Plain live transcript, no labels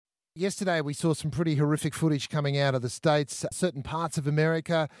Yesterday, we saw some pretty horrific footage coming out of the States. Certain parts of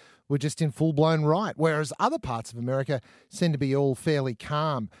America were just in full-blown riot, whereas other parts of America seem to be all fairly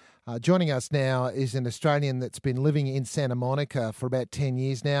calm. Joining us now is an Australian that's been living in Santa Monica for about 10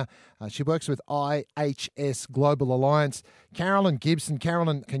 years now. She works with IHS Global Alliance. Carolyn Gibson.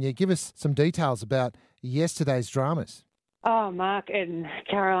 Carolyn, can you give us some details about yesterday's dramas? Oh, Mark and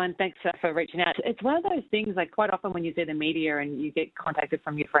Caroline, thanks for reaching out. It's one of those things, like quite often when you see the media and you get contacted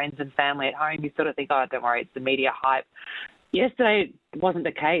from your friends and family at home, you sort of think, oh, don't worry, it's the media hype. Yesterday wasn't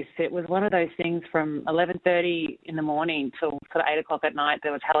the case. It was one of those things from 11:30 in the morning till sort of 8 o'clock at night.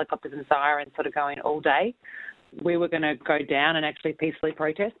 There was helicopters and sirens sort of going all day. We were going to go down and actually peacefully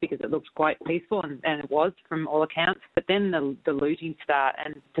protest because it looked quite peaceful, and it was from all accounts. But then the looting start,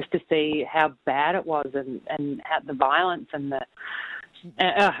 and just to see how bad it was and how the violence and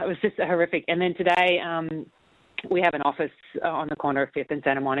it was just horrific. And then today we have an office on the corner of 5th and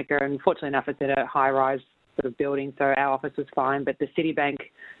Santa Monica, and fortunately enough it's at a high-rise sort of building, so our office was fine. But the Citibank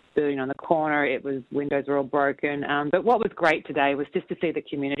building on the corner, windows were all broken. But what was great today was just to see the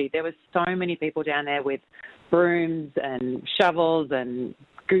community. There was so many people down there with brooms and shovels and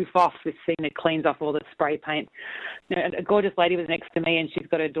goof off, this thing that cleans off all the spray paint. You know, a gorgeous lady was next to me, and she's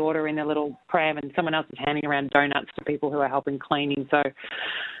got her daughter in a little pram, and someone else is handing around donuts to people who are helping cleaning. So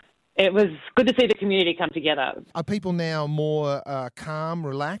it was good to see the community come together. Are people now more calm,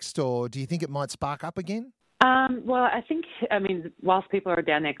 relaxed, or do you think it might spark up again? Well, whilst people are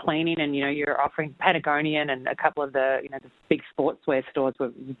down there cleaning and, you're offering Patagonian and a couple of the big sportswear stores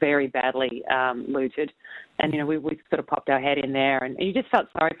were very badly looted. And, we sort of popped our head in there, and you just felt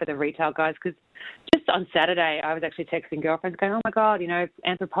sorry for the retail guys because just on Saturday I was actually texting girlfriends going, oh, my God,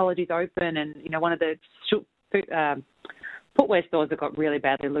 Anthropologie's open, and, one of the footwear stores that got really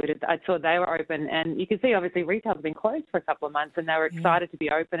badly looted. I saw they were open, and you can see obviously retail's been closed for a couple of months, and they were excited to be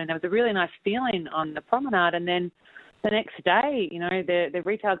open, and there was a really nice feeling on the promenade. And then the next day, the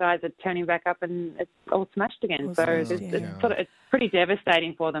retail guys are turning back up, and it's all smashed again. It's pretty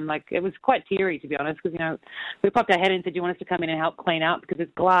devastating for them. Like, it was quite teary, to be honest, because we popped our head in and said, "Do you want us to come in and help clean up?" Because there's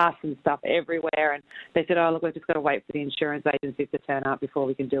glass and stuff everywhere, and they said, "Oh, look, we've just got to wait for the insurance agencies to turn up before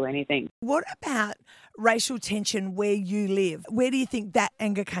we can do anything." What about racial tension where you live? Where do you think that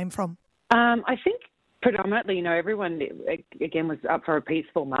anger came from? I think predominantly, everyone, again, was up for a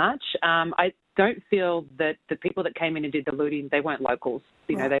peaceful march. I don't feel that the people that came in and did the looting, they weren't locals.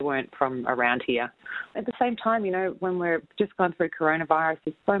 Right. They weren't from around here. At the same time, when we're just gone through coronavirus,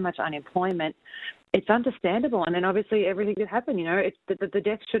 there's so much unemployment. It's understandable. And then obviously everything that happened, the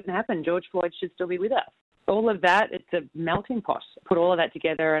death shouldn't happen. George Floyd should still be with us. All of that, it's a melting pot. Put all of that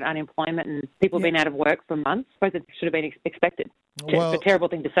together, and unemployment and people being out of work for months, I suppose it should have been expected. Well, it's a terrible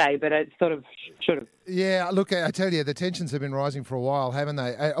thing to say, but it sort of should have. Yeah, look, I tell you, the tensions have been rising for a while, haven't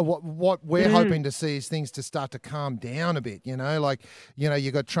they? What we're hoping to see is things to start to calm down a bit,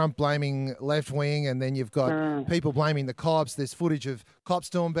 you've got Trump blaming left wing, and then you've got people blaming the cops. There's footage of cops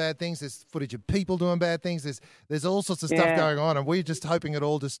doing bad things. There's footage of people doing bad things. There's all sorts of stuff going on, and we're just hoping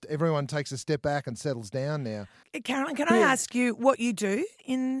everyone takes a step back and settles down now. Caroline, can I ask you what you do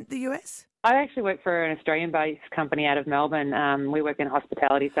in the US? I actually work for an Australian-based company out of Melbourne. We work in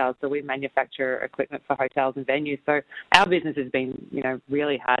hospitality sales, so we manufacture equipment for hotels and venues. So our business has been,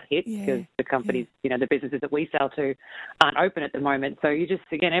 really hard hit because the companies, the businesses that we sell to aren't open at the moment. So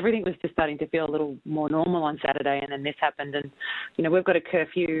everything was just starting to feel a little more normal on Saturday, and then this happened. And, we've got a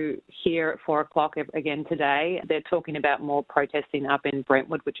curfew here at 4 o'clock again today. They're talking about more protesting up in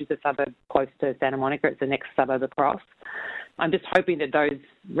Brentwood, which is a suburb close to Santa Monica. It's the next suburb across. I'm just hoping that those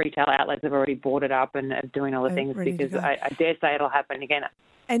retail outlets have already boarded up and are doing all the things, because I dare say it'll happen again.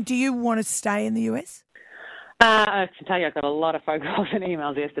 And do you want to stay in the US? I can tell you, I got a lot of phone calls and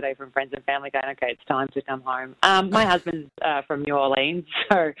emails yesterday from friends and family going, okay, it's time to come home. My husband's from New Orleans,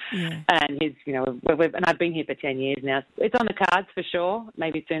 and he's, and I've been here for 10 years now. It's on the cards for sure,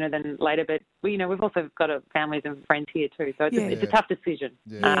 maybe sooner than later, but we've also got families and friends here too, so it's a tough decision.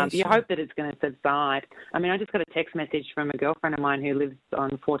 You hope that it's going to subside. I just got a text message from a girlfriend of mine who lives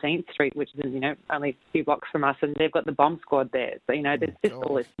on 14th Street, which is, only a few blocks from us, and they've got the bomb squad there. So, there's just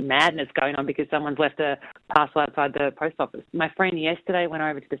all this madness going on because someone's left a parcel outside the post office. My friend yesterday went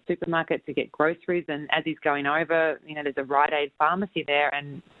over to the supermarket to get groceries, and as he's going over, there's a Rite Aid pharmacy there,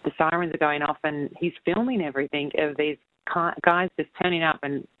 and the sirens are going off, and he's filming everything of these guys just turning up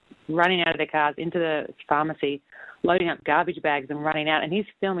and running out of their cars into the pharmacy, loading up garbage bags and running out, and he's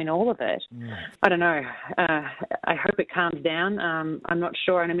filming all of it. I don't know. I hope it calms down. I'm not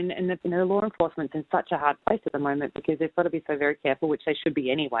sure. And I mean, the law enforcement's in such a hard place at the moment because they've got to be so very careful, which they should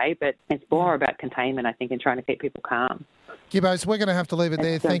be anyway, but it's more about containment, I think, and trying to keep people calm. Gibbos, we're going to have to leave it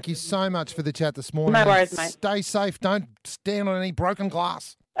there. Thank you so much for the chat this morning. No worries, mate. Stay safe. Don't stand on any broken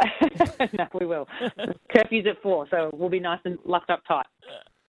glass. No, we will. Curfew's at 4, so we'll be nice and locked up tight.